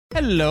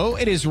Hello,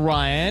 it is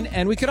Ryan,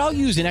 and we could all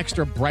use an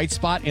extra bright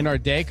spot in our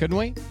day, couldn't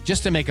we?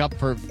 Just to make up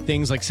for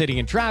things like sitting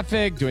in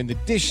traffic, doing the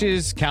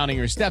dishes, counting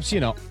your steps,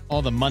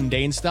 all the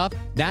mundane stuff.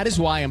 That is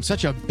why I'm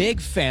such a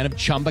big fan of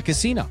Chumba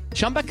Casino.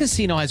 Chumba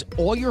Casino has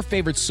all your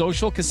favorite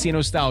social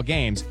casino-style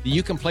games that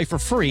you can play for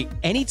free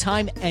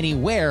anytime,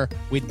 anywhere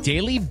with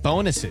daily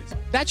bonuses.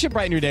 That should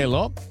brighten your day a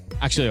little.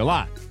 Actually, a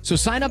lot. So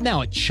sign up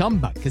now at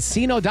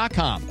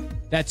ChumbaCasino.com.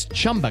 That's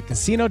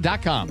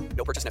ChumbaCasino.com.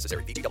 No purchase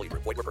necessary. VGW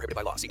Group. Void where prohibited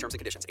by law. See terms and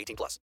conditions.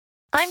 18+.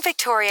 I'm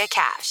Victoria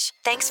Cash.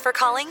 Thanks for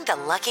calling the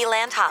Lucky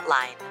Land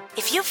Hotline.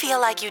 If you feel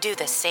like you do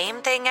the same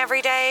thing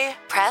every day,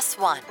 press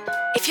 1.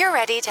 If you're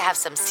ready to have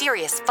some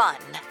serious fun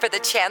for the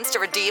chance to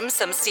redeem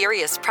some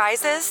serious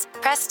prizes,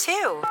 press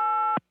 2.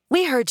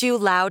 We heard you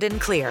loud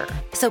and clear.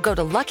 So go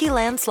to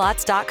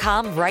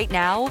LuckyLandSlots.com right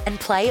now and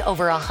play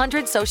over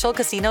 100 social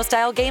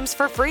casino-style games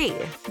for free.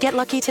 Get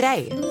lucky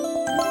today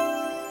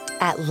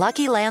at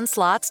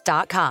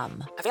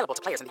LuckyLandSlots.com. Available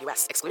to players in the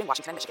U.S., excluding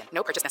Washington and Michigan.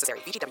 No purchase necessary.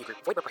 VGW Group.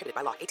 Void where prohibited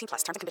by law. 18+.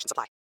 Terms and conditions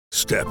apply.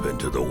 Step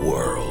into the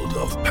world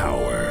of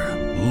power,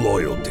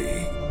 loyalty,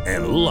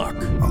 and luck.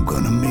 I'm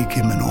gonna make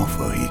him an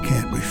offer he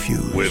can't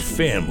refuse. With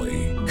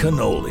family,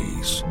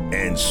 cannolis,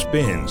 and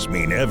spins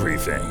mean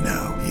everything.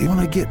 Now, you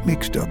wanna get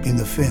mixed up in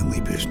the family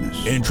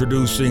business.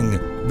 Introducing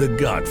The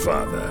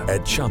Godfather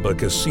at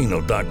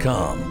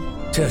ChumbaCasino.com.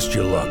 Test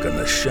your luck in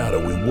the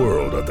shadowy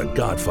world of The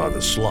Godfather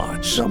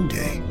slot.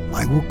 Someday,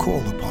 I will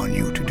call upon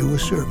you to do a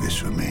service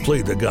for me.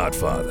 Play The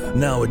Godfather,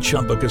 now at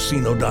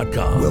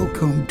ChumbaCasino.com.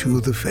 Welcome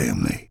to the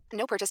family.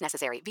 No purchase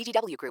necessary.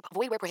 VGW Group.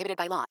 Void where prohibited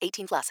by law.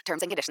 18+.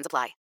 Terms and conditions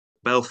apply.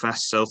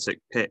 Belfast Celtic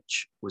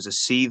pitch was a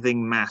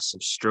seething mass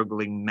of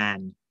struggling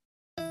men.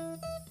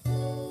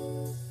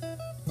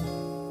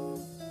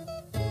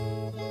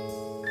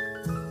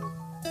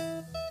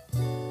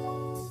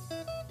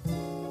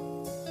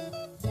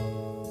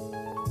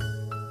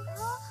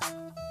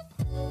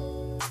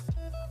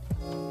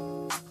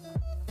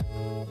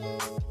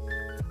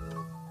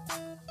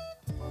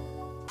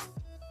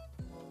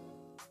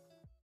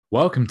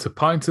 Welcome to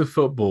Pint of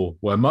Football,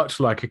 where much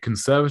like a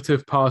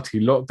Conservative Party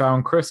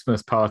lockdown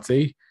Christmas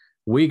party,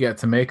 we get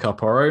to make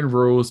up our own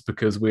rules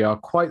because we are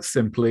quite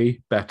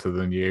simply better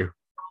than you.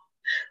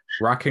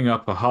 Racking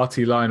up a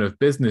hearty line of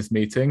business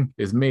meeting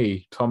is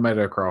me, Tom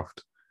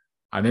Meadowcroft.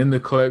 And in the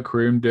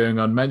cloakroom doing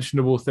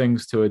unmentionable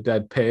things to a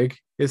dead pig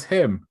is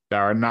him,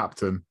 Darren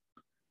Napton.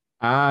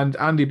 And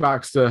Andy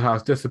Baxter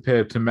has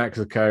disappeared to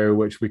Mexico,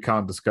 which we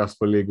can't discuss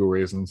for legal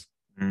reasons.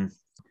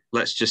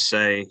 Let's just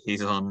say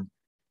he's on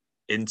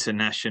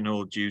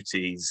international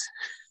duties.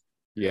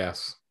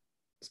 Yes,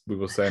 we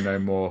will say no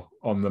more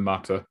on the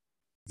matter.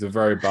 He's a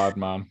very bad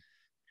man.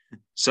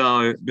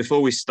 So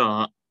before we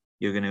start,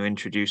 you're going to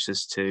introduce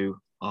us to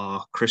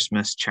our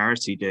Christmas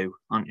charity do,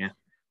 aren't you?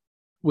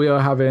 We are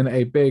having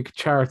a big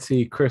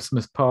charity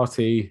Christmas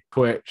party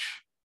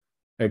Twitch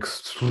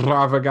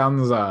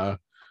extravaganza.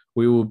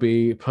 We will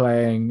be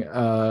playing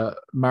a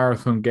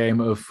marathon game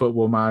of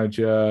Football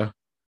Manager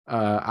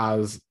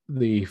as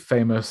the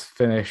famous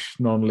Finnish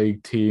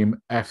non-league team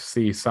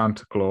FC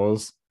Santa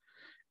Claus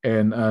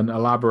in an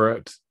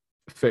elaborate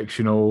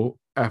fictional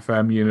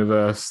FM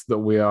universe that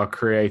we are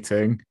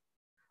creating.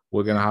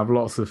 We're going to have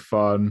lots of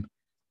fun,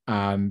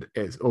 and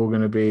it's all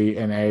going to be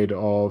in aid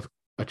of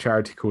a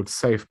charity called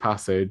Safe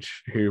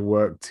Passage, who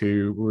work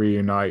to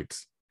reunite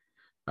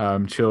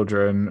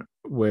children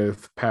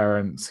with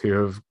parents who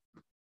have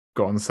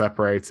gotten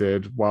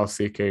separated while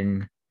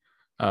seeking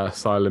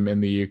asylum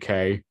in the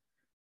UK.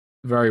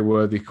 Very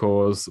worthy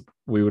cause.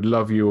 We would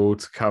love you all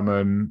to come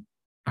and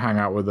hang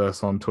out with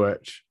us on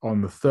Twitch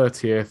on the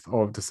 30th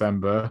of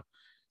December,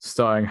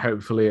 starting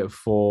hopefully at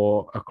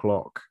 4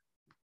 o'clock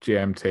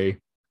GMT.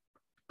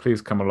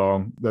 Please come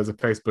along. There's a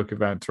Facebook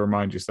event to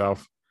remind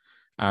yourself.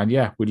 And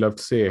yeah, we'd love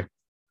to see you.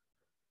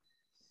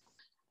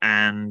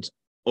 And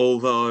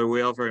although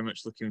we are very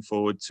much looking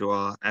forward to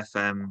our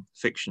FM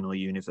fictional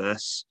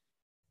universe,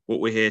 what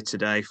we're here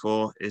today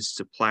for is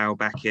to plough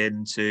back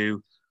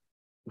into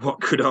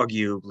what could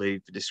arguably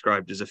be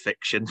described as a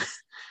fiction,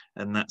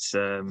 and that's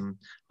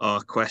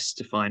our quest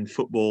to find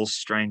football's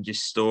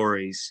strangest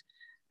stories.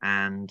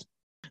 And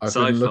I've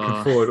been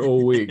looking forward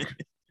all week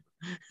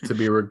to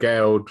be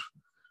regaled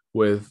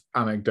with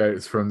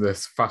anecdotes from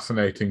this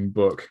fascinating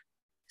book.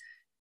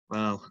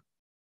 Well,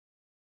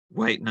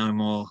 wait no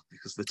more,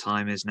 because the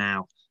time is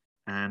now,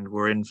 and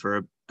we're in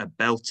for a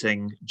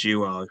belting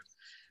duo.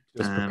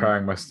 Just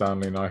preparing my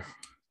Stanley knife.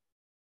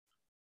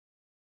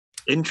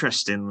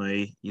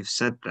 Interestingly, you've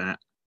said that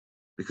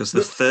because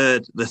the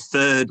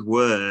third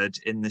word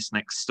in this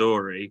next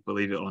story,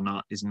 believe it or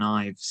not, is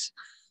knives.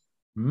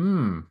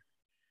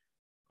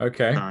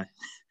 Okay.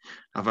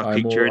 Have I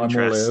piqued your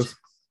interest?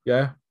 I'm all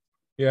ears.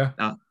 Yeah.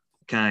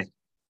 Okay.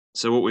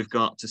 So what we've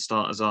got to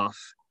start us off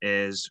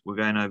is we're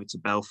going over to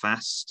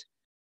Belfast,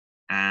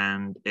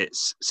 and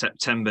it's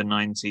September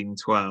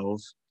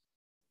 1912.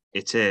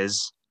 It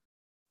is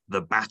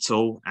the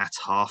battle at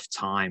half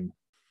time.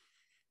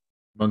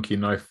 Monkey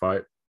knife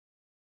fight.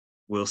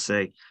 We'll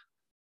see.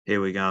 Here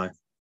we go.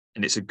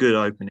 and it's a good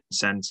opening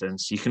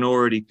sentence. You can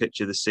already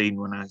picture the scene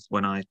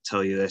when I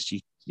tell you this.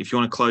 If you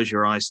want to close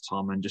your eyes,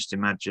 Tom, and just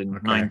imagine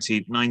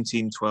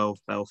 1912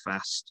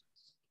 Belfast.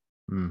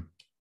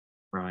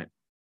 Right.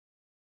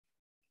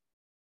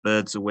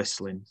 Birds are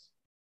whistling.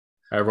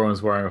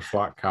 Everyone's wearing a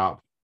flat cap.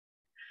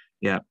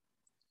 Yeah.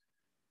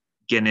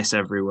 Guinness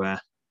everywhere.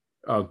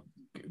 Oh,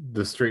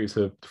 the streets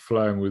are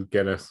flowing with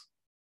Guinness.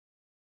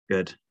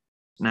 Good.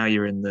 Now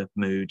you're in the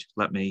mood.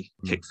 Let me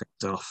kick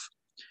things off.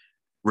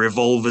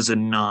 Revolvers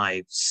and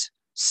knives,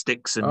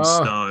 sticks and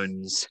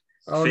stones,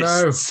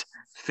 fists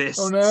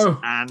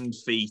and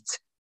feet.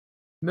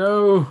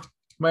 No,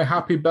 my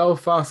happy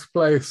Belfast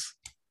place.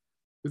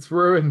 It's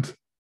ruined.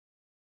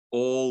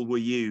 All were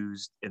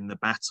used in the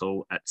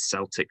battle at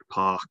Celtic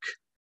Park.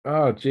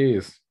 Oh,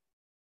 geez.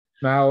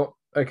 Now,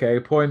 okay,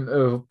 point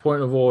of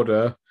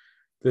order.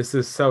 This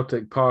is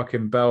Celtic Park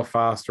in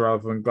Belfast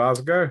rather than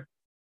Glasgow?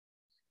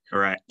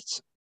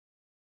 Correct.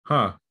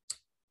 Huh.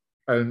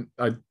 And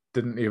I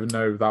didn't even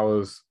know that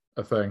was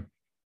a thing.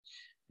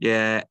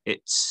 Yeah,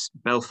 it's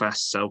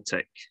Belfast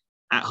Celtic.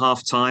 At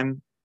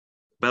half-time,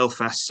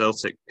 Belfast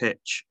Celtic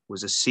pitch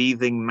was a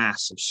seething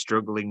mass of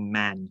struggling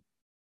men.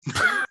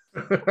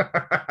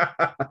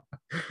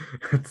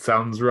 It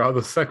sounds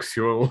rather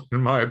sexual,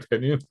 in my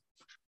opinion.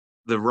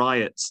 The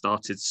riot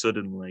started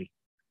suddenly,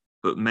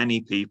 but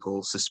many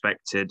people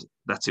suspected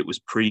that it was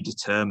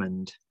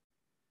predetermined.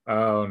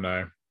 Oh,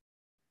 no.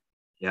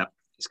 Yeah,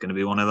 it's going to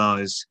be one of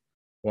those.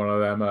 One of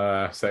them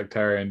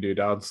sectarian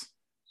doodads.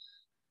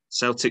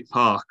 Celtic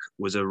Park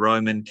was a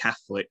Roman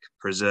Catholic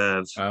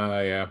preserve.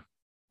 Yeah.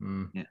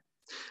 Yeah.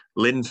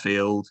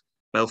 Linfield,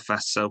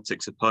 Belfast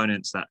Celtic's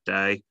opponents that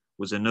day,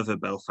 was another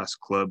Belfast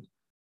club,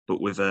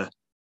 but with a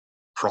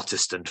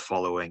Protestant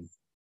following.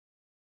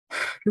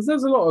 Because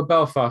there's a lot of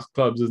Belfast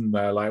clubs, isn't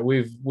there? Like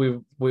we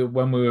when we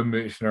were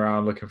mooching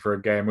around looking for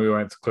a game, we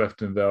went to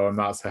Cliftonville, and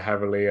that's a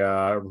heavily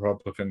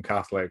Republican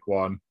Catholic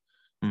one.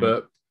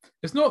 But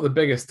it's not the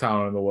biggest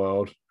town in the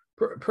world.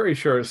 Pretty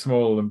sure it's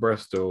smaller than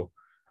Bristol.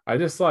 I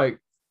just like,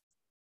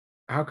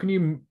 how can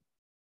you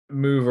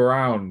move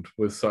around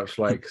with such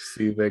like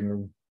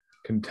seething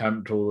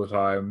contempt all the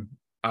time?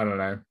 I don't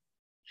know.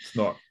 It's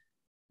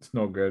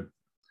not good.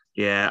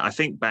 Yeah, I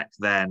think back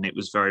then it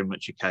was very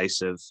much a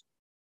case of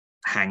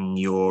hang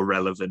your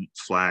relevant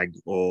flag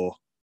or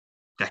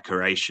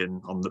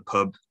decoration on the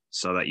pub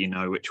so that you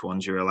know which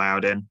ones you're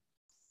allowed in.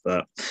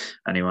 But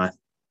anyway,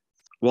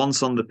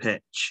 once on the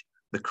pitch,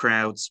 the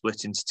crowd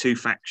split into two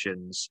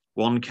factions,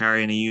 one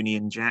carrying a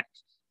Union Jack,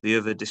 the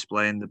other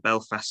displaying the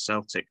Belfast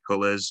Celtic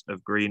colours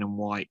of green and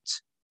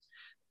white.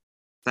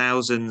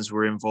 Thousands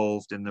were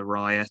involved in the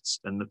riot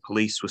and the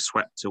police were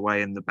swept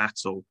away in the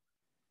battle.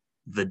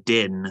 The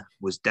din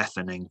was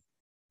deafening.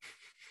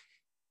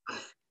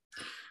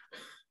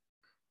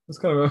 It's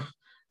kind of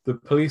the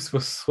police were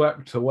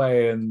swept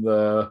away in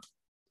the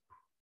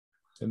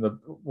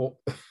what?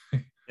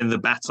 In the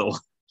battle.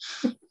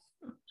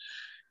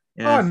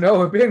 Yeah. Oh no,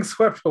 we're being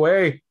swept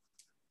away.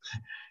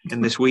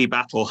 In this wee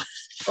battle.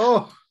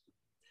 Oh.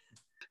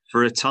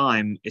 For a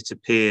time, it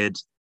appeared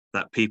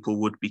that people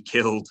would be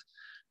killed,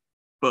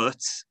 but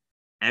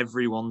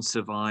everyone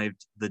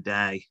survived the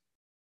day.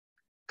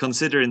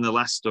 Considering the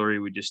last story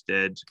we just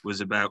did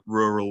was about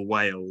rural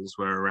Wales,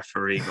 where a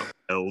referee got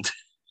killed,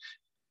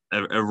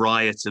 a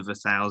riot of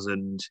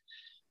 1,000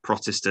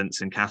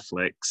 Protestants and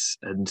Catholics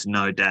and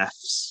no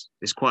deaths.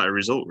 It's quite a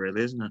result,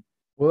 really, isn't it?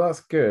 Well, that's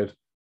good.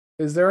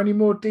 Is there any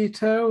more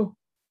detail?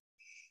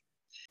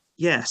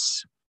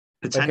 Yes,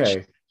 potentially.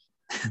 Okay.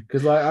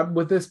 Because like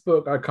with this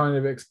book, I kind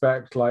of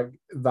expect like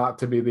that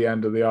to be the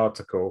end of the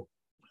article.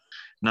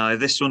 No,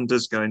 this one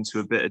does go into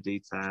a bit of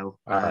detail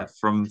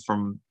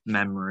from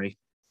memory.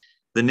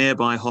 The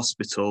nearby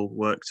hospital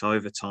worked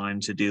overtime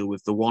to deal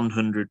with the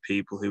 100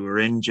 people who were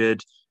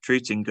injured,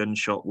 treating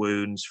gunshot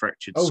wounds,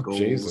 fractured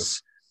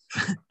skulls,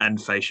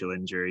 and facial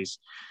injuries.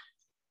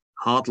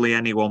 Hardly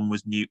anyone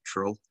was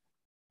neutral.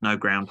 No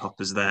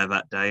groundhoppers there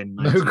that day in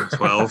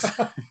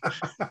 1912.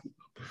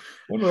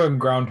 Wonder when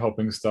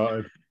groundhopping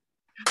started.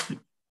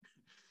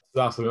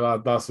 That's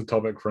a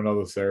topic for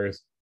another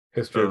series.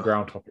 History of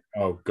groundhopping.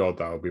 Oh god,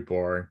 that would be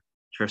boring.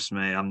 Trust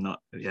me, I'm not.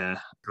 Yeah,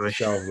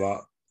 shelve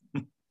that.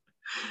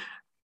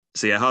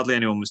 So yeah, hardly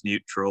anyone was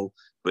neutral.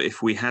 But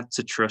if we had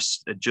to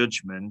trust a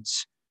judgment,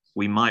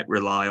 we might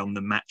rely on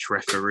the match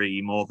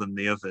referee more than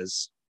the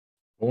others.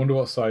 I wonder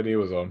what side he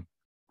was on.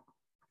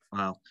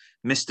 Wow.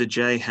 Mr.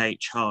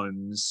 J.H.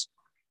 Holmes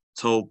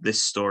told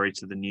this story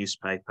to the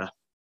newspaper.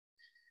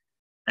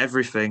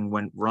 Everything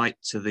went right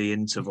to the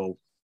interval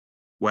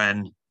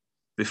when,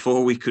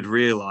 before we could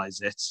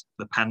realise it,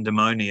 the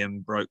pandemonium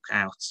broke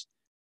out.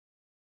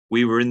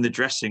 We were in the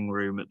dressing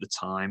room at the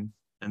time,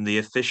 and the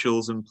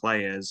officials and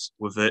players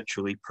were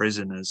virtually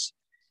prisoners.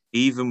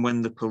 Even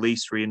when the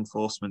police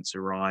reinforcements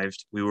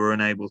arrived, we were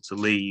unable to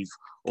leave,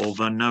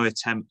 although no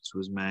attempt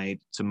was made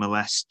to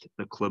molest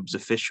the club's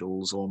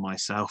officials or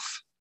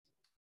myself.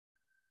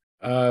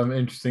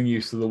 Interesting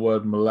use of the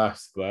word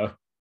molest there.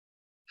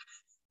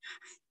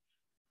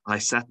 I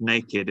sat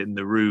naked in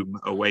the room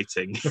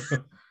awaiting.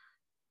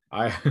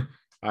 I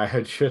I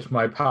had shit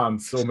my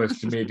pants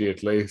almost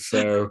immediately,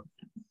 so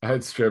I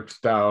had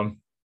stripped down,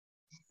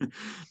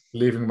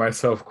 leaving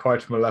myself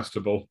quite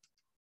molestable.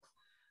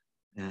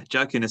 Yeah,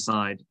 joking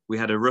aside, we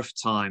had a rough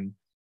time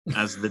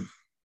as the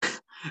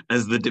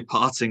as the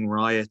departing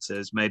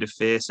rioters made a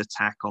fierce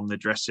attack on the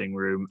dressing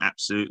room,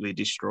 absolutely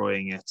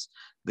destroying it.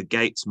 The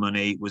gates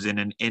money was in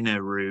an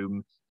inner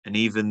room, and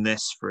even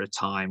this, for a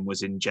time,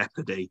 was in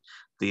jeopardy.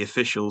 The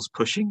officials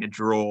pushing a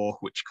drawer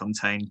which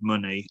contained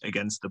money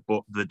against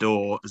the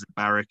door as a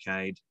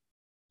barricade.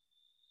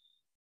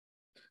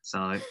 So,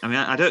 I mean,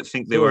 I don't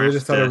think they were They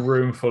just had a after.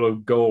 room full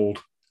of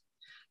gold.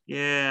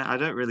 Yeah, I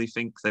don't really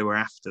think they were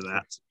after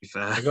that, to be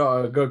fair. I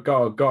got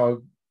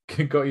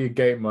your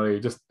gate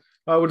money.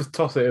 I would just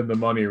toss it in the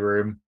money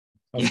room.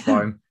 That's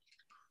fine.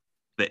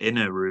 The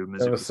inner room,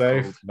 as They it were was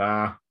safe. called.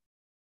 Nah.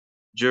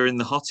 During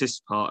the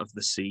hottest part of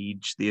the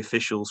siege, the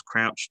officials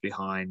crouched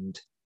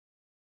behind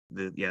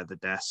the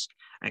desk,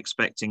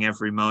 expecting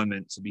every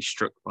moment to be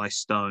struck by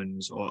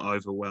stones or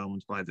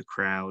overwhelmed by the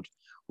crowd.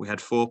 We had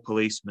 4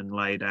 policemen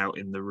laid out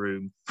in the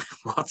room.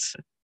 What?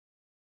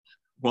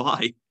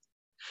 Why?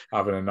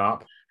 Having a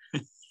nap.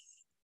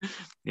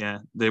 Yeah,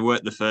 they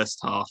worked the first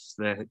half.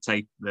 They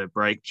take the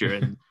break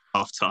during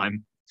half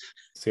time.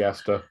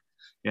 Siesta.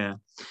 Yeah.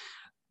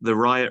 The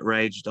riot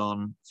raged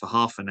on for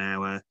half an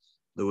hour.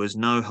 There was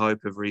no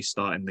hope of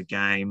restarting the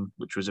game,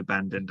 which was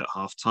abandoned at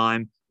half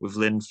time, with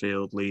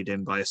Linfield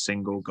leading by a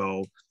single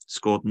goal,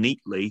 scored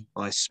neatly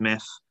by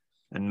Smith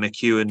and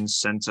McEwen's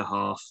centre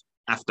half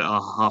after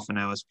half an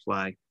hour's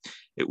play.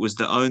 It was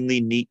the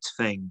only neat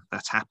thing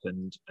that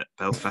happened at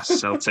Belfast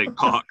Celtic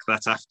Park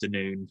that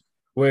afternoon.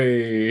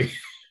 Wait.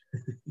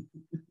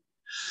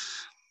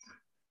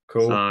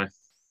 Cool. So,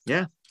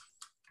 yeah,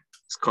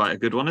 it's quite a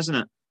good one, isn't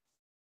it?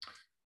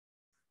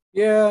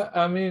 Yeah,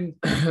 I mean,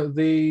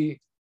 I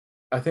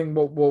think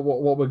what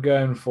we're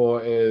going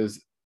for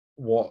is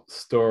what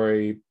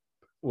story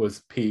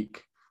was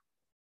peak,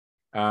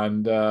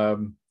 and I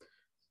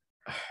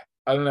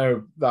don't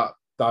know, that's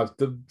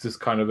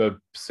just kind of a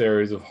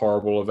series of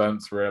horrible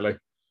events, really.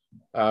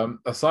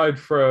 Aside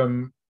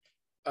from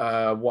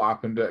what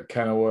happened at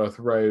Kenilworth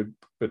Road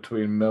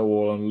between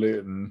Millwall and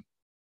Luton.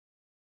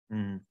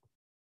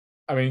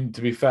 I mean,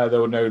 to be fair, there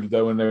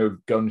were no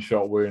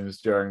gunshot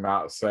wounds during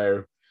that,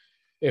 so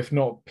if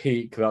not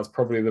peak, that's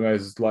probably the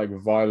most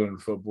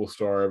violent football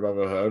story I've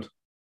ever heard.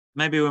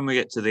 Maybe when we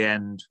get to the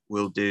end,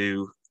 we'll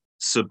do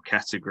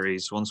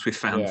subcategories. Once we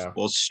found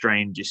football's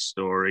strangest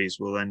stories,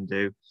 we'll then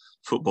do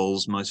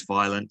football's most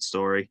violent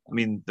story. I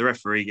mean, the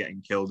referee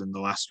getting killed in the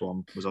last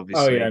one was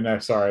obviously... Oh, yeah, no,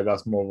 sorry,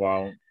 that's more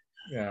violent.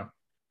 Yeah.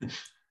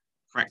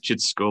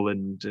 Fractured skull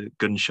and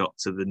gunshot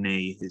to the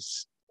knee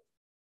is,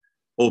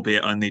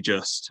 albeit only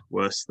just,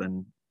 worse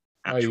than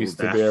actual I used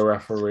death. to be a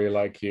referee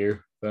like you.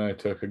 Then I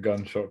took a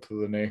gunshot to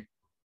the knee.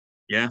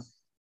 Yeah,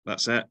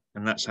 that's it.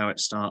 And that's how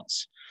it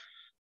starts.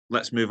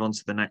 Let's move on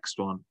to the next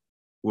one.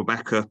 We're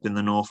back up in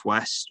the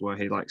Northwest where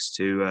he likes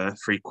to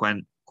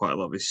frequent quite a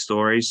lot of his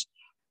stories.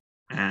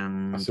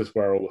 And that's just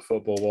where all the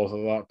football was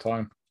at that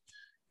time.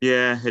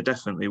 Yeah, it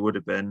definitely would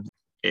have been.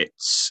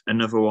 It's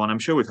another one. I'm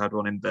sure we've had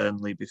one in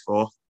Burnley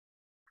before.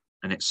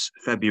 And it's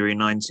February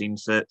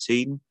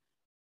 1913.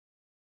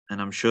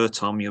 And I'm sure,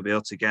 Tom, you'll be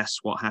able to guess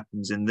what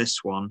happens in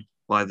this one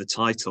by the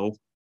title.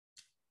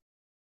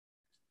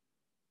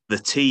 The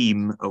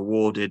team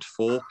awarded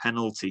 4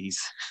 penalties.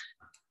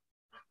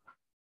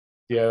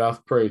 Yeah,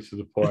 that's pretty to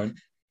the point.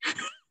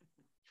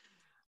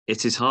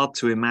 It is hard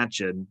to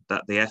imagine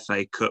that the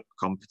FA Cup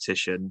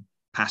competition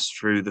passed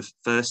through the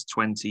first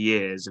 20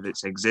 years of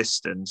its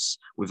existence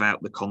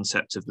without the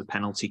concept of the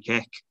penalty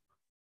kick.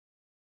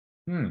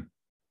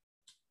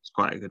 It's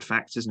quite a good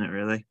fact, isn't it,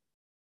 really?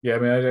 Yeah, I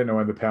mean, I don't know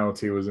when the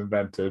penalty was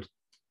invented.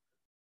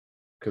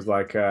 Because,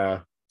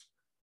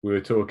 we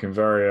were talking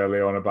very early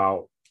on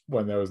about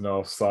when there was no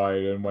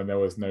offside and when there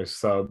was no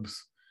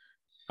subs.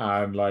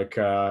 And,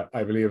 I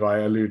believe I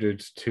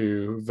alluded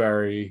to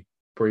very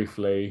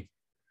briefly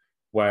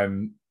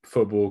when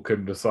football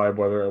couldn't decide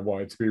whether it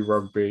wanted to be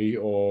rugby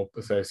or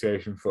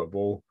association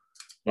football.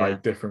 Yeah.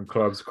 Different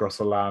clubs across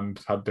the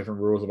land had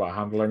different rules about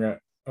handling it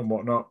and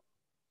whatnot.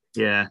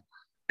 Yeah.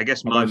 I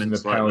guess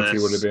moments the penalty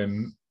would have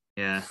been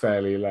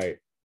fairly late.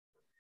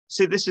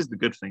 See, this is the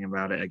good thing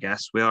about it, I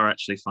guess. We are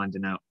actually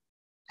finding out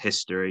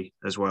history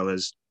as well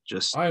as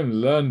just... I'm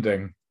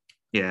learning.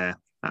 Yeah,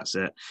 that's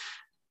it.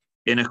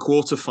 In a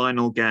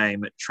quarter-final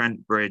game at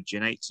Trent Bridge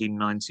in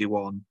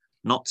 1891,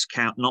 Notts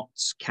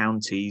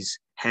County's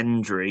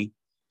Hendry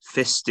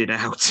fisted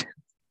out...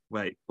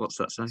 Wait, what's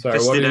that saying? Sorry,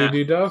 what did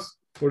he do, Daz?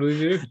 What did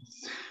he do?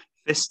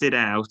 Fisted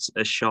out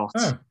a shot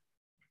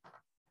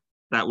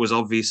that was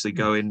obviously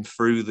going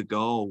through the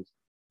goal.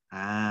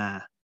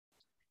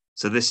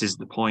 So this is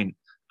the point.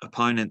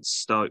 Opponent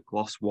Stoke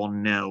lost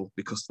 1-0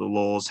 because the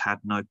laws had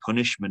no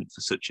punishment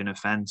for such an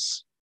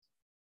offence.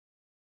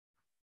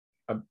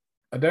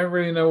 I don't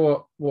really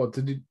know what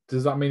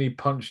does that mean he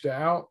punched it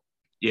out?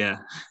 Yeah.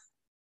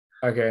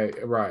 Okay,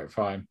 right,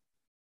 fine.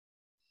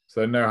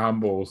 So no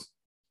handballs.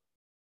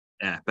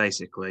 Yeah,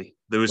 basically.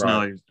 There was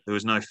Right.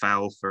 no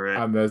foul for it.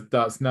 And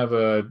that's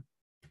never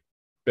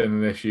been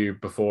an issue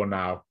before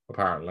now,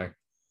 apparently.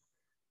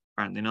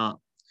 Apparently not.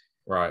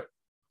 Right.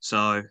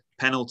 So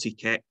penalty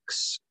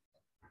kicks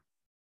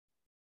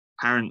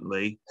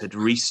apparently had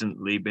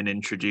recently been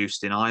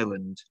introduced in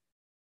Ireland.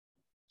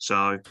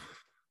 So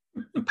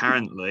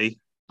apparently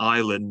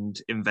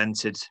Ireland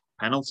invented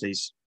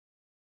penalties.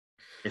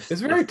 It's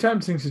very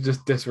tempting to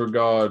just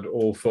disregard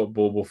all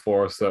football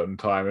before a certain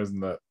time,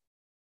 isn't it?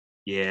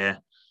 Yeah.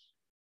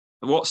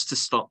 What's to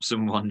stop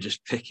someone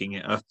just picking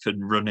it up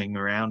and running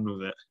around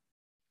with it?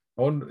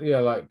 I wonder, yeah,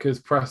 like because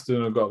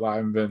Preston have got that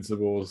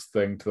Invincibles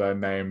thing to their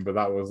name, but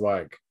that was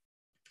like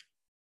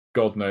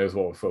God knows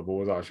what football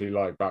was actually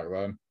like back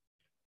then.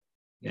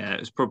 Yeah, it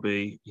was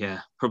probably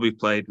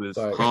played with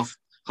Like,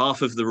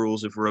 half of the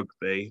rules of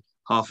rugby,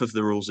 half of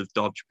the rules of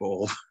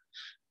dodgeball,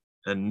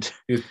 and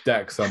you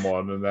deck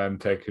someone and then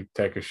take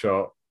a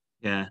shot.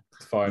 Yeah,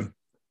 it's fine.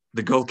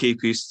 The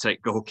goalkeeper used to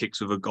take goal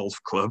kicks with a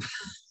golf club.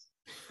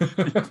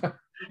 It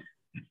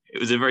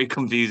was a very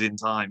confusing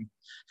time.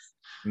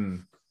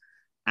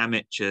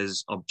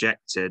 Amateurs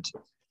objected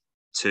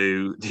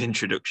to the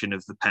introduction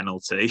of the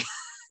penalty.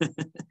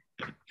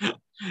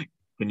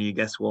 Can you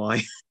guess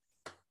why?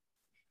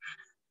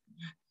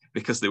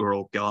 Because they were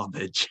all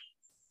garbage.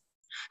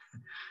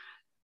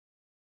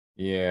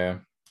 Yeah.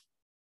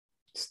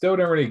 Still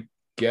don't really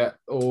get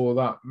all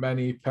that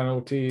many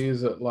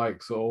penalties at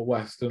like sort of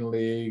Western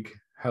League,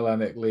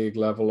 Hellenic League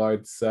level,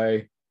 I'd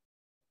say.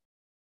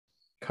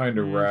 Kind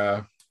of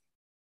rare.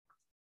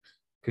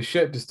 Because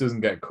shit just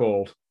doesn't get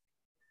called.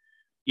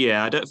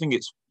 Yeah, I don't think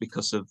it's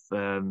because of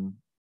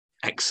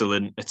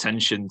excellent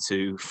attention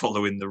to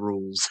following the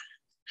rules.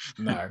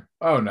 No.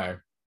 Oh, no.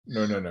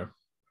 No.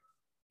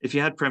 If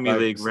you had Premier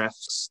League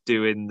refs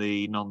doing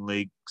the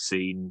non-league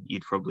scene,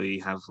 you'd probably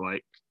have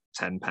like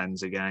 10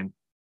 pens a game.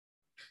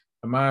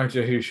 A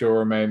manager who shall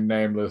remain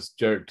nameless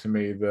joked to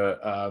me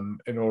that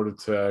in order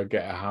to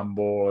get a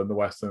handball in the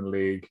Western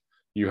League,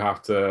 you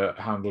have to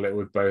handle it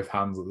with both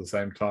hands at the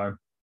same time.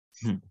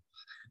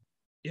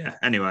 Yeah,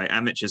 anyway,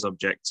 amateurs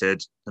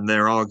objected, and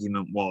their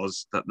argument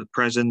was that the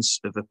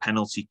presence of a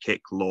penalty kick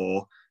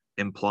law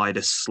implied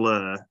a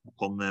slur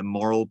upon their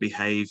moral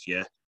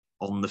behaviour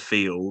on the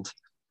field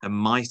and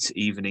might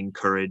even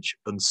encourage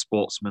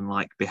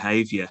unsportsmanlike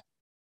behaviour.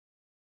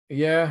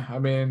 Yeah, I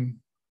mean,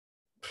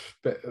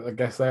 I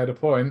guess they had a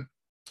point.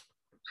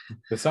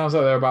 It sounds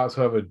like they're about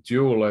to have a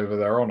duel over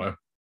their honour.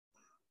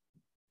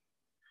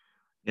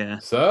 Yeah.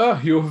 Sir,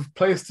 you have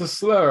placed a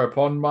slur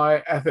upon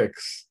my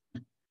ethics.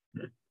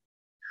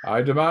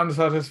 I demand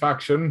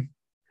satisfaction.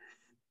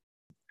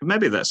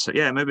 Maybe that's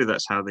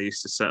how they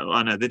used to settle.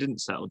 I know they didn't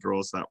settle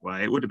draws that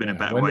way. It would have been a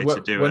better way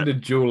to do it. When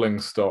did dueling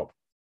stop?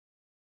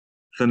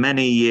 For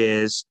many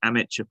years,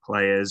 amateur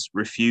players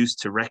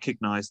refused to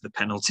recognise the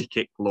penalty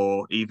kick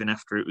law even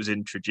after it was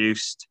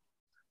introduced.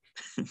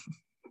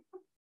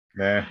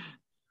 Yeah.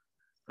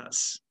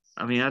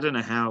 I don't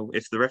know how,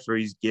 if the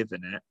referee's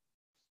given it.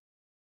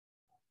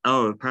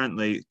 Oh,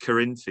 apparently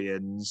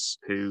Corinthians,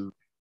 who,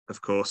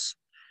 of course,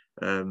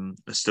 are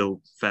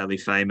still fairly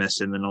famous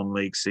in the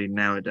non-league scene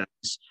nowadays.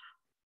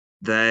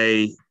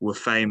 They were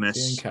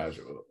famous.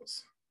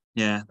 Casuals.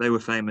 Yeah, they were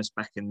famous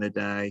back in the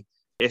day.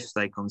 If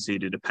they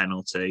conceded a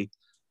penalty,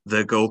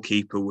 the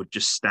goalkeeper would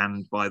just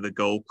stand by the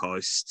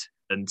goalpost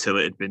until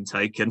it had been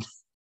taken.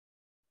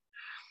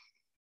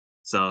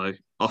 So,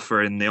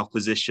 offering the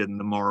opposition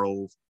the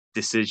moral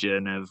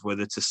decision of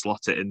whether to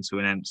slot it into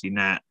an empty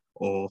net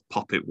or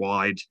pop it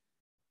wide.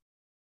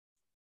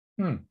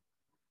 What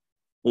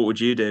would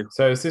you do?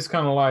 So is this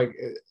kind of like,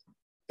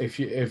 if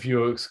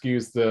you'll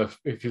excuse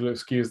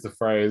the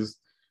phrase,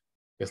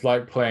 it's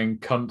like playing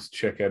cunt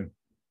chicken.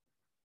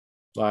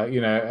 Like,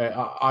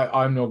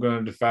 I'm not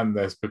going to defend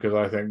this because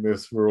I think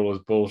this rule is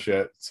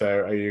bullshit. So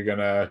are you going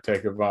to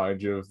take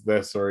advantage of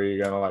this, or are you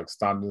going to like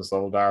stand in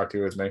solidarity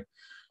with me?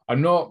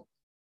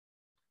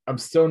 I'm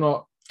still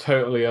not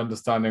totally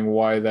understanding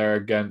why they're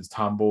against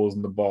handballs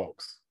in the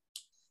box,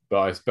 but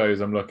I suppose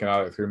I'm looking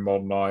at it through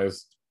modern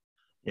eyes.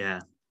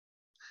 Yeah.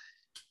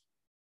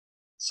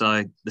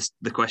 So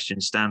the question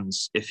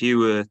stands: if you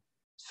were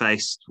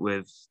faced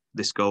with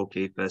this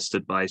goalkeeper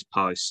stood by his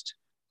post,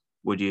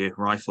 would you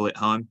rifle it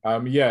home?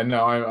 Yeah,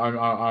 no,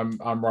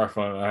 I'm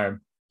rifling it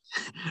home.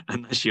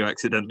 Unless you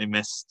accidentally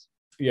missed.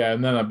 Yeah,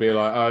 and then I'd be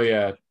like,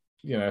 oh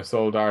yeah,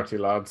 solidarity,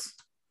 lads.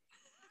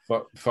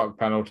 Fuck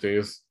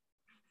penalties.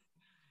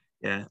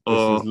 Yeah,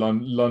 this is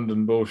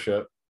London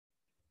bullshit.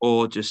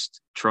 Or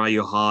just try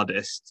your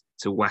hardest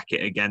to whack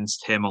it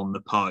against him on the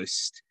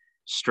post,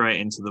 straight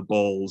into the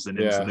balls and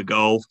into the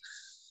goal.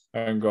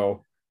 And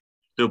goal.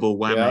 Double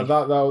whammy. Yeah,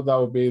 that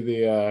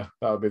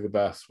would be the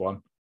best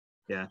one.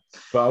 Yeah,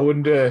 but I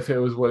wouldn't do it if it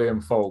was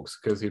William Foulkes,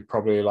 because he'd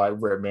probably like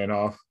rip me in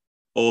half.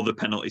 Or the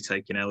penalty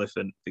taking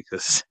elephant,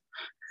 because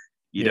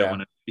you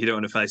don't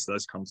want to face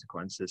those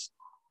consequences.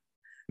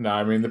 No,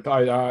 I mean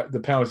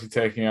the penalty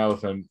taking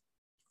elephant.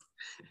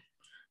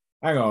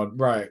 Hang on,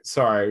 right?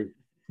 Sorry,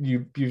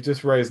 you've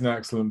just raised an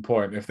excellent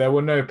point. If there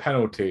were no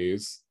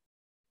penalties,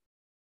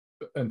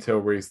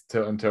 until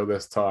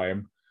this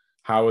time.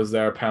 How is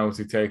there a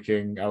penalty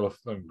taking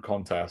elephant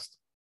contest?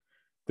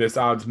 This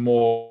adds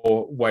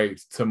more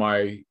weight to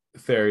my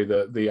theory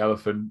that the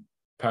elephant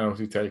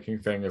penalty taking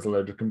thing is a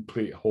load of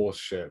complete horse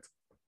shit.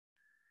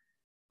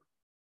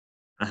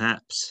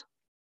 Perhaps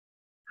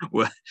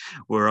we're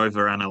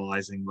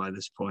overanalyzing by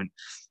this point.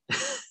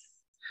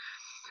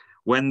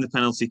 When the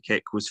penalty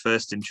kick was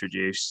first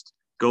introduced,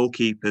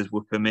 goalkeepers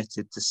were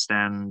permitted to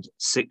stand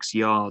 6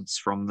 yards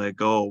from their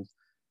goal,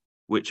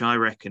 which I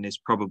reckon is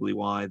probably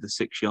why the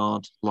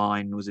 6-yard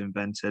line was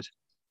invented.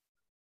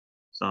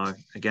 So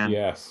again,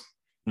 yes,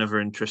 another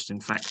interesting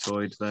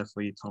factoid there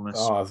for you, Thomas.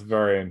 Oh, that's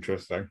very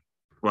interesting.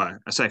 Well,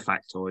 I say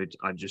factoid,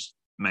 I just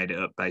made it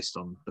up based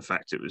on the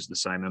fact it was the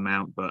same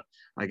amount, but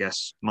I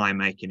guess my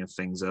making of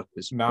things up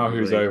is now probably...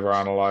 who's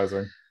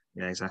overanalyzing?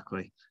 Yeah,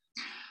 exactly.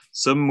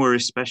 Some were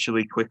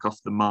especially quick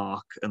off the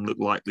mark and looked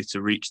likely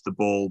to reach the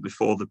ball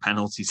before the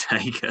penalty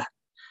taker.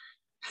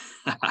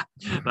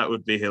 That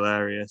would be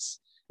hilarious,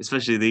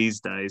 especially these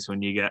days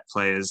when you get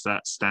players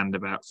that stand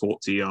about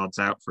 40 yards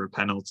out for a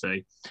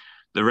penalty.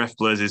 The ref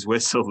blows his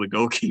whistle, the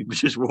goalkeeper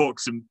just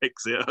walks and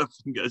picks it up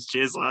and goes,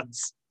 "Cheers,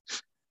 lads."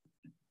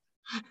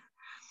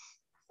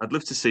 I'd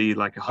love to see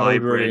like a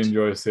hybrid. I would really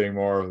enjoy seeing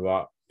more of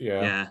that.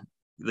 Yeah.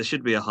 There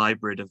should be a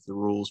hybrid of the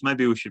rules.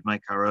 Maybe we should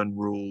make our own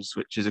rules,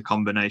 which is a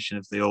combination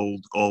of the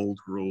old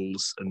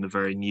rules and the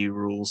very new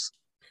rules.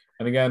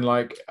 And again,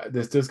 like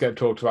this does get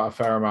talked about a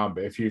fair amount,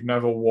 but if you've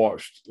never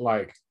watched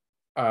like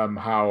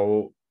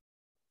how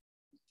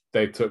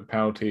they took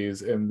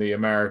penalties in the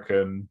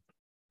American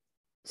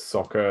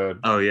soccer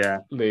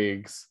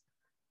leagues,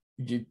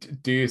 you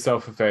do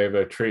yourself a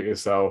favor, treat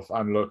yourself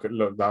and look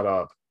that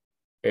up.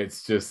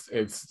 It's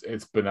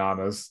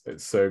bananas.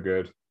 It's so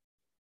good.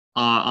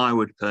 I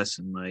would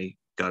personally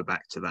go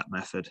back to that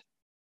method.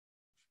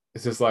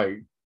 It's just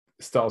like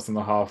starts on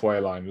the halfway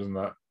line, doesn't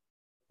it?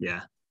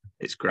 Yeah,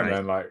 it's great.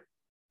 And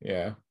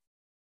then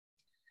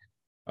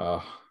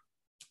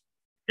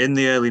in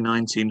the early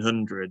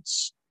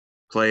 1900s,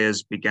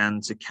 players began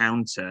to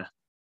counter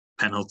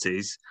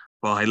penalties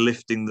by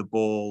lifting the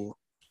ball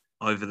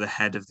over the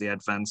head of the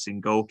advancing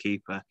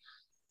goalkeeper.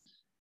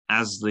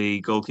 As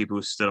the goalkeeper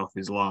was stood off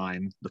his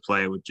line, the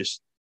player would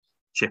just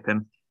chip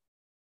him.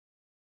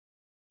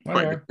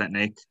 Quite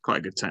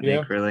a good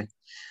technique, really.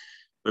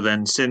 But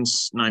then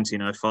since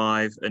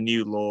 1905, a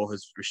new law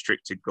has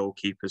restricted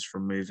goalkeepers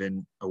from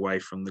moving away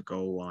from the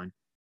goal line.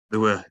 There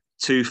were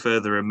 2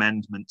 further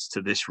amendments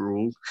to this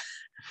rule,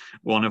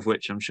 one of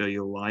which I'm sure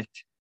you'll like.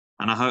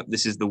 And I hope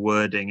this is the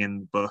wording in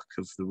the book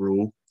of the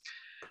rule.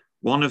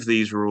 One of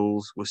these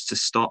rules was to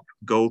stop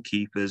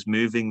goalkeepers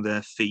moving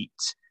their feet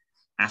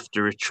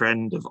after a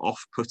trend of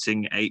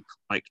off-putting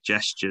ape-like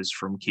gestures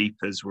from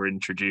keepers were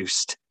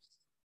introduced.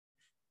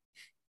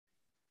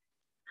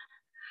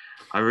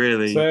 I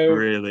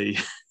really...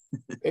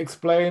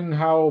 Explain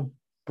how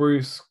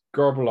Bruce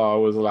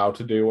Grobbelaar was allowed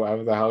to do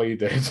whatever the hell he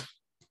did,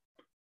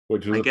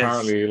 which was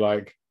apparently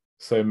like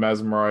so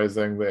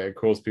mesmerizing that it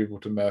caused people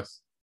to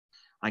miss.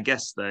 I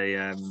guess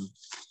they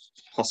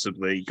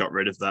possibly got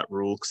rid of that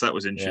rule because that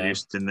was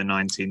introduced in the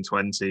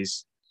 1920s.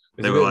 It's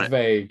a bit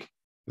vague.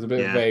 It's a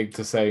bit vague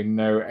to say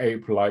no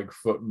ape-like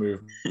foot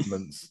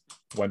movements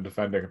when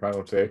defending a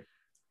penalty.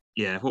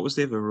 Yeah, what was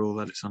the other rule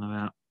that it's on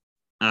about?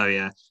 Oh,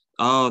 yeah.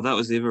 Oh, that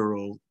was the other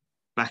rule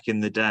back in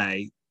the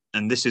day.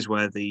 And this is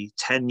where the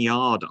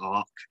 10-yard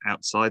arc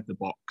outside the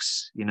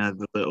box,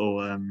 the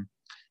little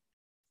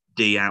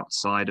D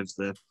outside of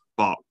the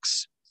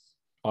box.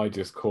 I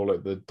just call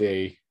it the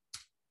D.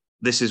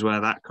 This is where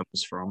that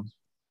comes from.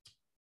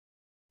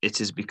 It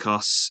is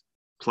because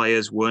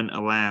players weren't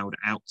allowed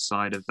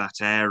outside of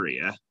that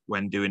area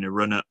when doing a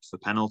run-up for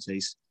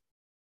penalties.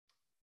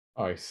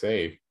 I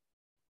see.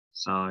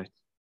 So,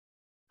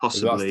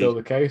 possibly... Is that still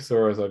the case,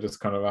 or is that just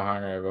kind of a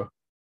hangover?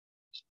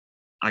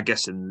 I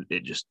guess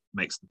it just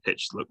makes the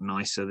pitch look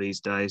nicer these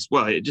days.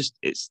 Well,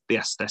 it's the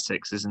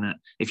aesthetics, isn't it?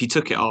 If you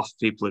took it off,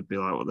 people would be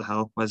like, what the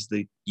hell? Where's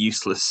the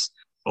useless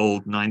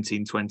old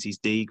 1920s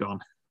D gone?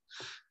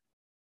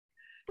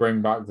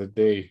 Bring back the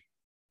D.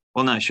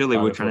 Well, no, surely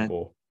we're trying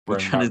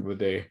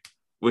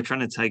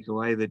to take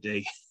away the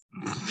D.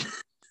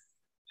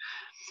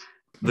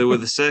 There were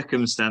the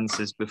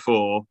circumstances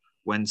before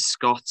when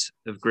Scott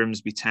of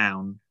Grimsby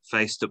Town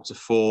faced up to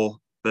 4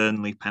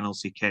 Burnley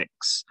penalty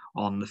kicks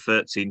on the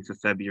 13th of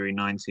February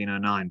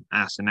 1909.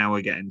 So now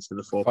we're getting to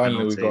the 4 penalties.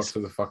 Finally, we got to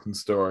the fucking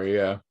story,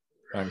 yeah.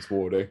 Thanks,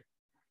 Wardy.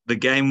 The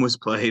game was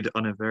played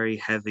on a very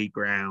heavy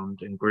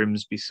ground and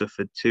Grimsby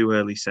suffered 2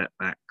 early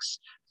setbacks.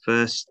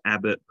 First,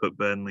 Abbott put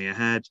Burnley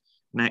ahead.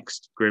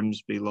 Next,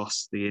 Grimsby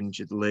lost the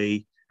injured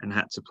Lee and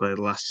had to play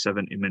the last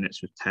 70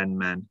 minutes with 10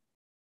 men.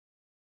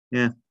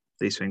 Yeah,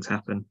 these things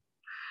happen.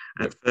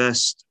 Yep.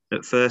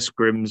 At first,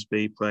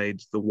 Grimsby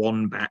played the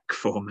 1-back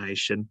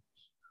formation,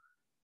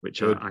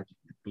 which I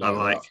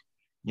like.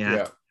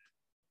 Yeah.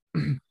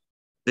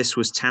 This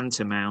was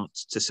tantamount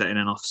to setting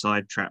an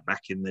offside trap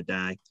back in the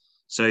day.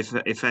 So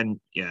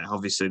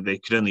obviously they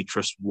could only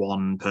trust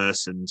one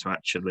person to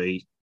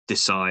actually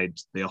decide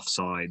the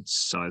offsides.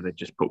 So they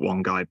just put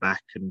one guy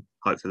back and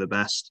hope for the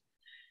best.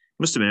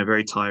 Must have been a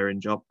very tiring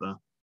job, though.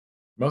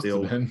 Must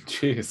have been.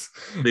 Jeez.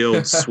 The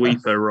old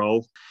sweeper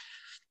role.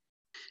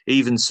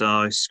 Even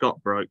so,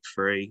 Scott broke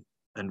free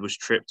and was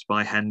tripped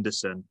by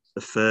Henderson,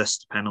 the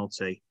first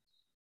penalty.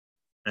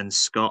 And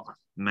Scott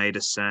made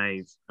a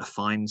save, a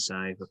fine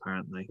save,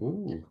 apparently.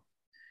 Ooh.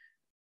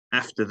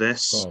 After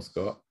this, Go on,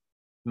 Scott.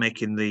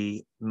 making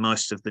the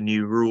most of the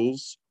new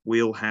rules,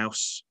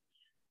 Wheelhouse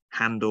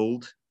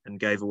handled and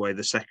gave away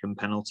the second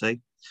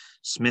penalty.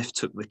 Smith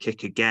took the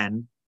kick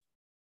again.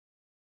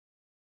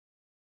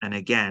 And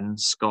again,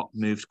 Scott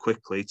moved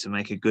quickly to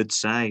make a good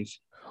save.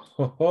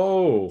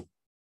 Oh.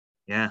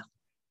 Yeah.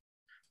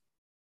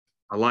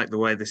 I like the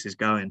way this is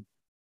going.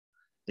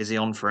 Is he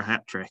on for a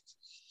hat-trick?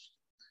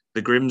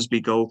 The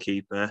Grimsby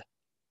goalkeeper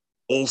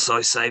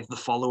also saved the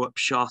follow-up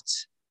shot,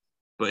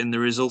 but in the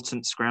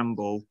resultant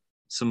scramble,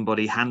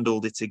 somebody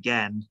handled it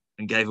again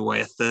and gave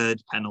away a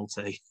third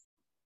penalty.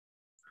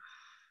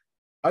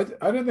 I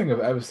don't think I've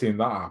ever seen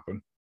that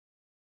happen.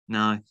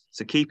 No,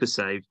 so keeper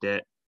saved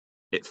it.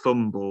 It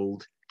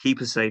fumbled.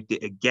 Keeper saved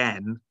it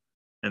again.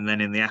 And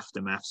then in the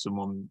aftermath,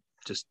 someone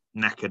just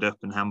knackered up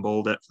and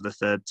handballed it for the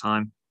third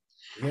time.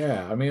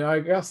 Yeah, I mean, I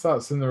guess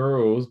that's in the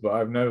rules, but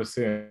I've never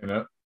seen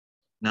it.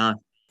 No,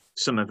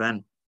 some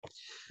event.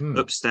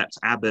 Up stepped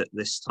Abbott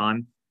this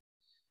time.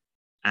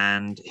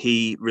 And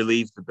he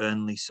relieved the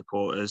Burnley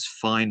supporters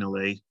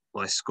finally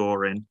by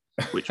scoring,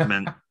 which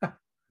meant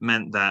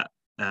that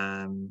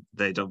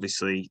they'd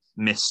obviously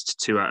missed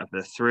 2 out of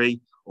the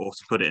 3, or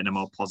to put it in a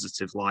more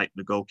positive light,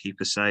 the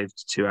goalkeeper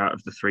saved 2 out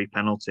of the 3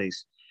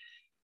 penalties.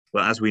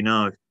 But as we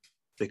know,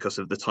 because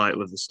of the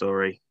title of the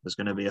story, there's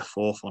going to be a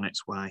 4th on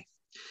its way.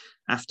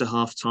 After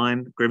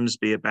half-time,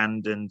 Grimsby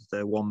abandoned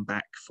their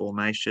one-back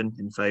formation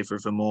in favour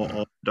of a more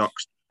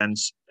orthodox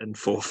defence and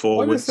 4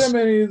 forwards. Why do so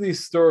many of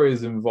these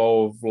stories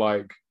involve,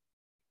 like,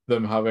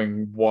 them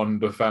having one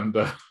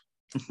defender?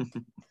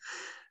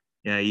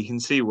 Yeah, you can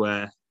see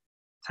where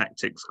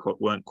tactics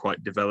weren't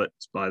quite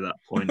developed by that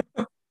point.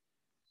 It's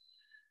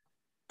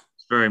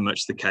very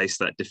much the case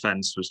that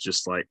defence was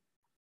just like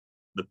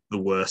the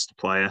worst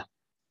player.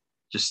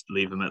 Just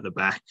leave him at the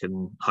back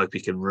and hope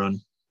he can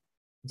run.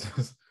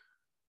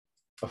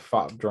 A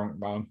fat drunk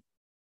man.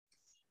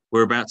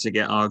 We're about to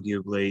get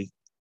arguably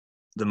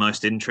the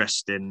most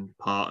interesting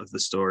part of the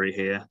story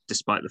here,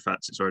 despite the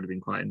fact it's already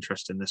been quite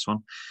interesting, this one.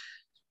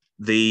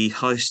 The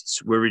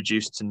hosts were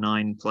reduced to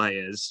 9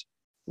 players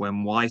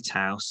when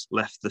Whitehouse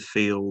left the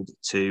field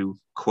to,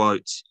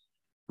 quote,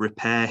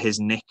 repair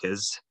his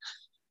knickers.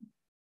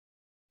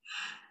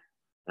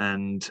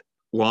 And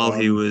while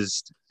he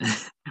was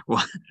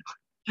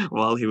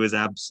while he was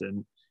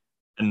absent,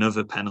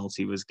 another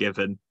penalty was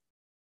given,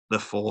 the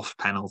 4th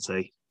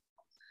penalty.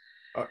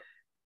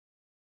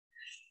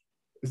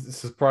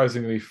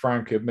 Surprisingly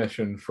frank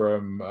admission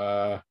from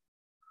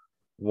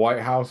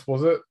Whitehouse,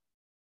 was it?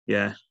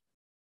 Yeah.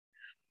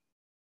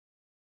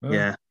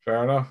 Yeah.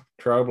 Fair enough.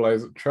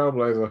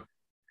 Trailblazer.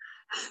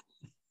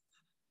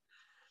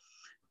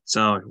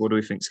 So, what do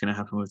we think is going to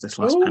happen with this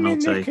last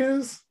penalty?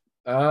 Knickers.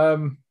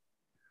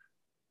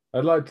 I'd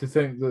like to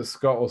think that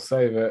Scott will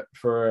save it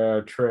for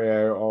a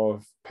trio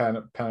of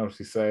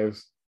penalty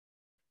saves.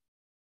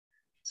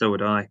 So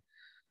would I.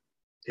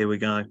 Here we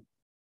go.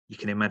 You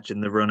can imagine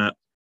the run-up.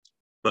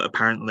 But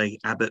apparently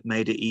Abbott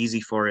made it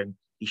easy for him.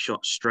 He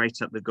shot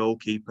straight at the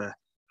goalkeeper.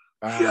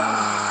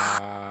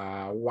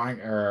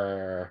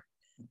 Wanker.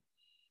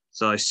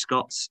 So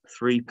Scott's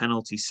 3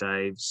 penalty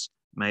saves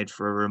made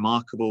for a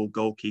remarkable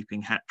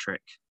goalkeeping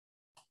hat-trick.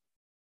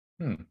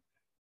 In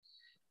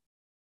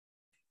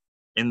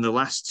the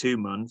last 2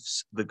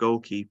 months, the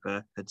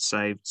goalkeeper had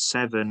saved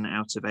 7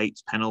 out of 8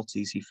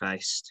 penalties he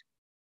faced.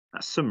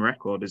 That's some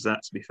record, is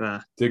that, to be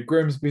fair? Did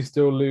Grimsby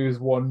still lose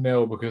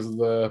 1-0 because of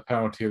the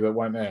penalty that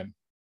went in?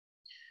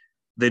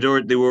 They were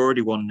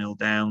already 1-0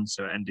 down,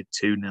 so it ended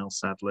 2-0,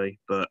 sadly.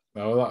 But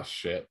that's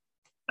shit.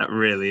 That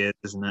really is,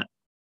 isn't it?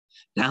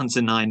 Down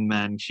to 9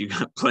 men, you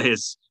got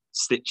players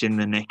stitching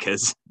the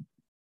knickers.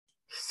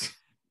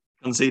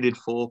 Conceded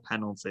 4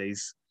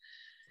 penalties.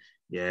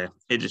 Yeah,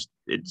 it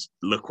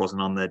luck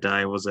wasn't on their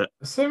day, was it?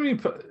 So many.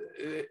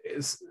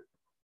 It's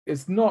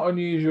not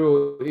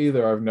unusual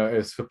either, I've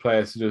noticed, for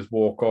players to just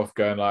walk off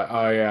going like,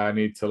 oh yeah, I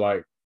need to,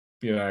 like,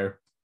 you know,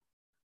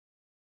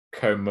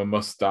 comb my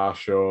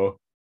mustache or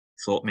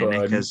sort my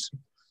knickers,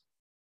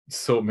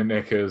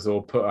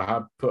 or put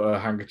a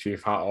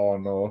handkerchief hat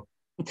on, or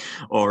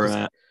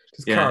just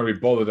yeah, can't be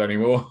bothered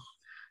anymore.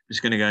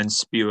 Just going to go and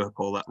spew up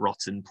all that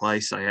rotten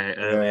place I ate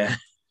earlier. Yeah.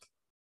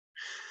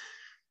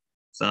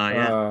 So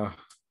yeah,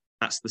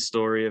 that's the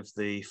story of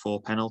the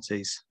 4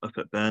 penalties up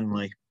at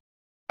Burnley.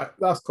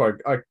 That's quite.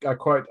 I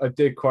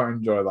did quite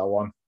enjoy that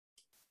one.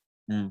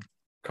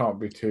 Can't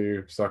be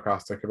too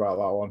sarcastic about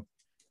that one.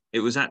 It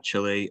was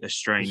actually a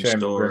strange Shame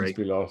story.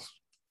 Grimsby lost.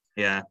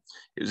 Yeah,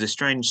 it was a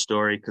strange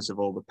story because of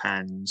all the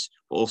pens,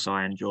 but also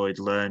I enjoyed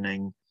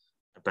learning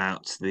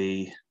about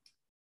the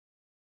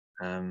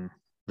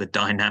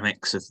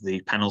dynamics of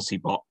the penalty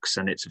box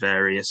and its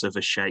various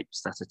other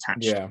shapes that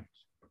attached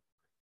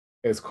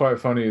It's quite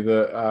funny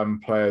that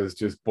players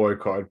just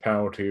boycotted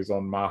penalties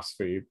on mass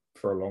feed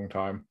for a long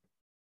time.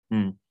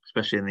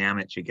 Especially in the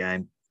amateur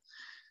game.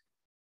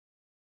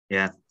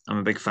 Yeah, I'm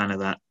a big fan of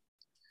that.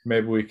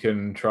 Maybe we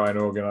can try and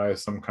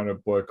organise some kind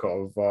of boycott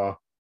of VAR.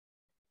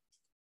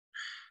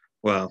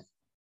 Well,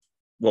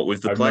 what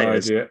with the I have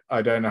players? no idea.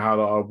 I don't know how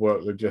that would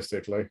work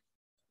logistically.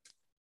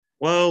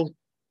 Well,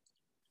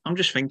 I'm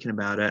just thinking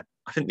about it.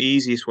 I think the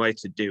easiest way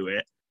to do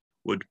it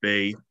would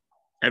be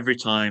every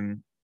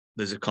time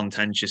there's a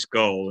contentious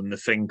goal and the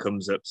thing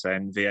comes up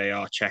saying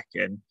VAR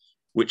check-in,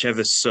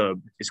 whichever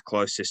sub is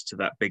closest to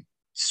that big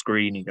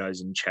screen he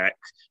goes and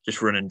checks,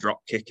 just run and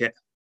drop kick it.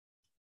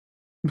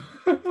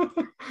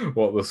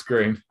 What, the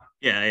screen?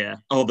 Yeah.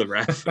 Or the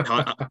ref.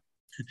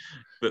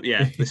 But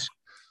yeah, this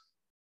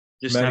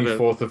just many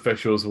fourth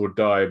officials will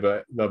die,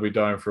 but they'll be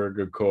dying for a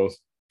good cause.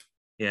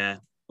 Yeah,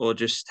 or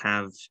just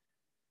have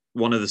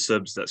one of the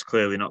subs that's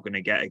clearly not going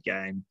to get a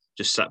game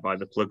just sat by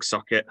the plug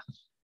socket.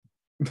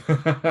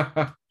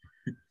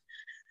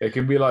 It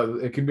can be like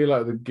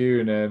the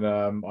goon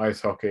in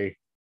ice hockey,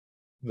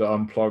 the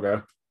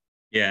unplugger.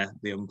 Yeah,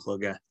 the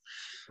unplugger.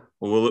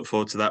 Well, we'll look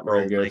forward to that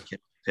role making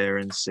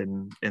appearance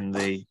in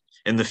the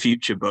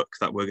future book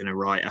that we're going to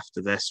write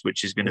after this,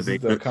 which is going to be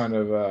the kind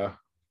of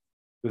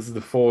this is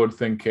the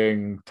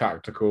forward-thinking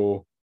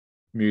tactical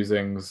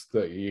musings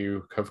that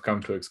you have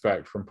come to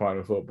expect from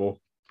Planet Football.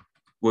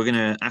 We're going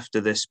to,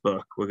 after this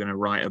book, we're going to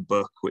write a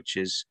book which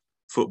is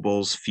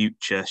football's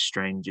future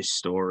strangest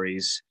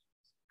stories,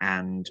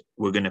 and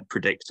we're going to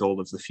predict all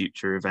of the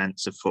future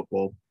events of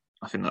football.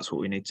 I think that's what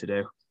we need to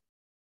do.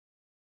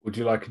 Would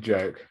you like a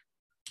joke?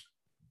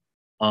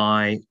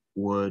 I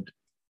would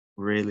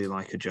really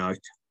like a joke.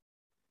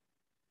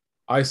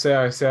 I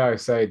say,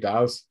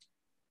 Daz.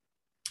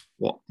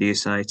 What do you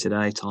say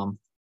today, Tom?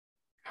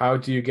 How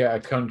do you get a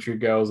country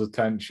girl's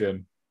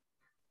attention?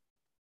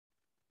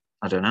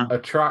 I don't know. A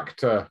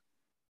tractor.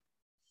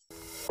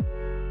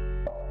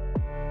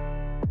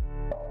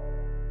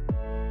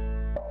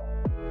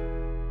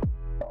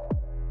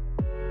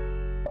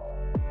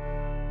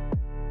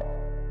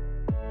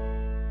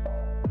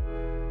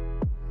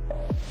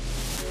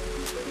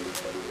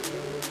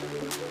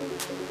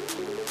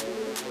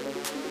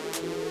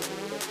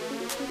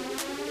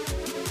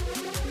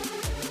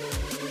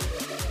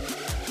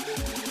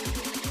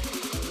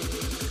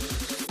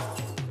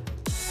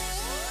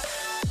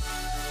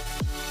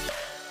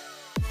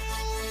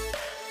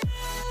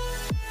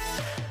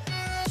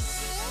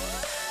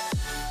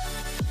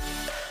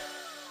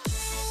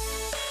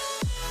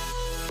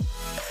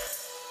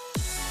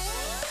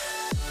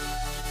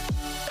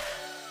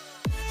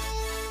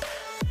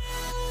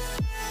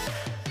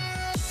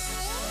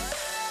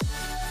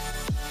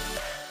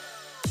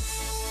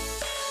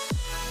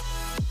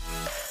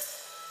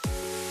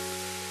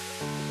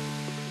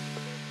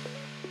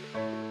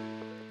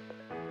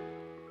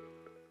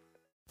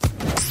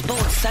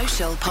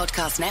 Social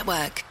Podcast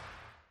Network.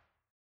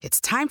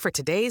 It's time for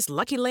today's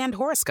Lucky Land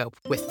horoscope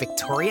with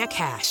Victoria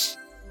Cash.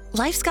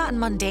 Life's gotten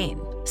mundane,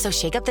 so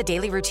shake up the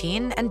daily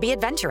routine and be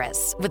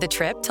adventurous with a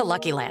trip to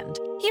Lucky Land.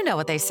 You know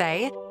what they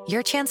say,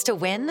 your chance to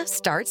win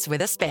starts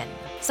with a spin.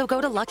 So go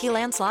to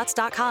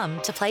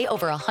LuckyLandSlots.com to play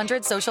over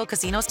 100 social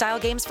casino-style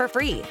games for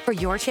free for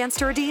your chance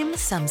to redeem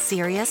some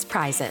serious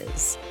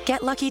prizes.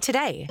 Get lucky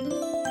today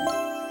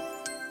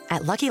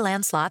at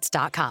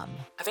LuckyLandSlots.com.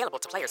 Available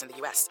to players in the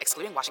U.S.,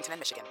 excluding Washington and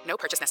Michigan. No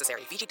purchase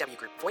necessary. VGW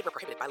Group. Void where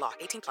prohibited by law.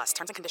 18+.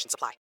 Terms and conditions apply.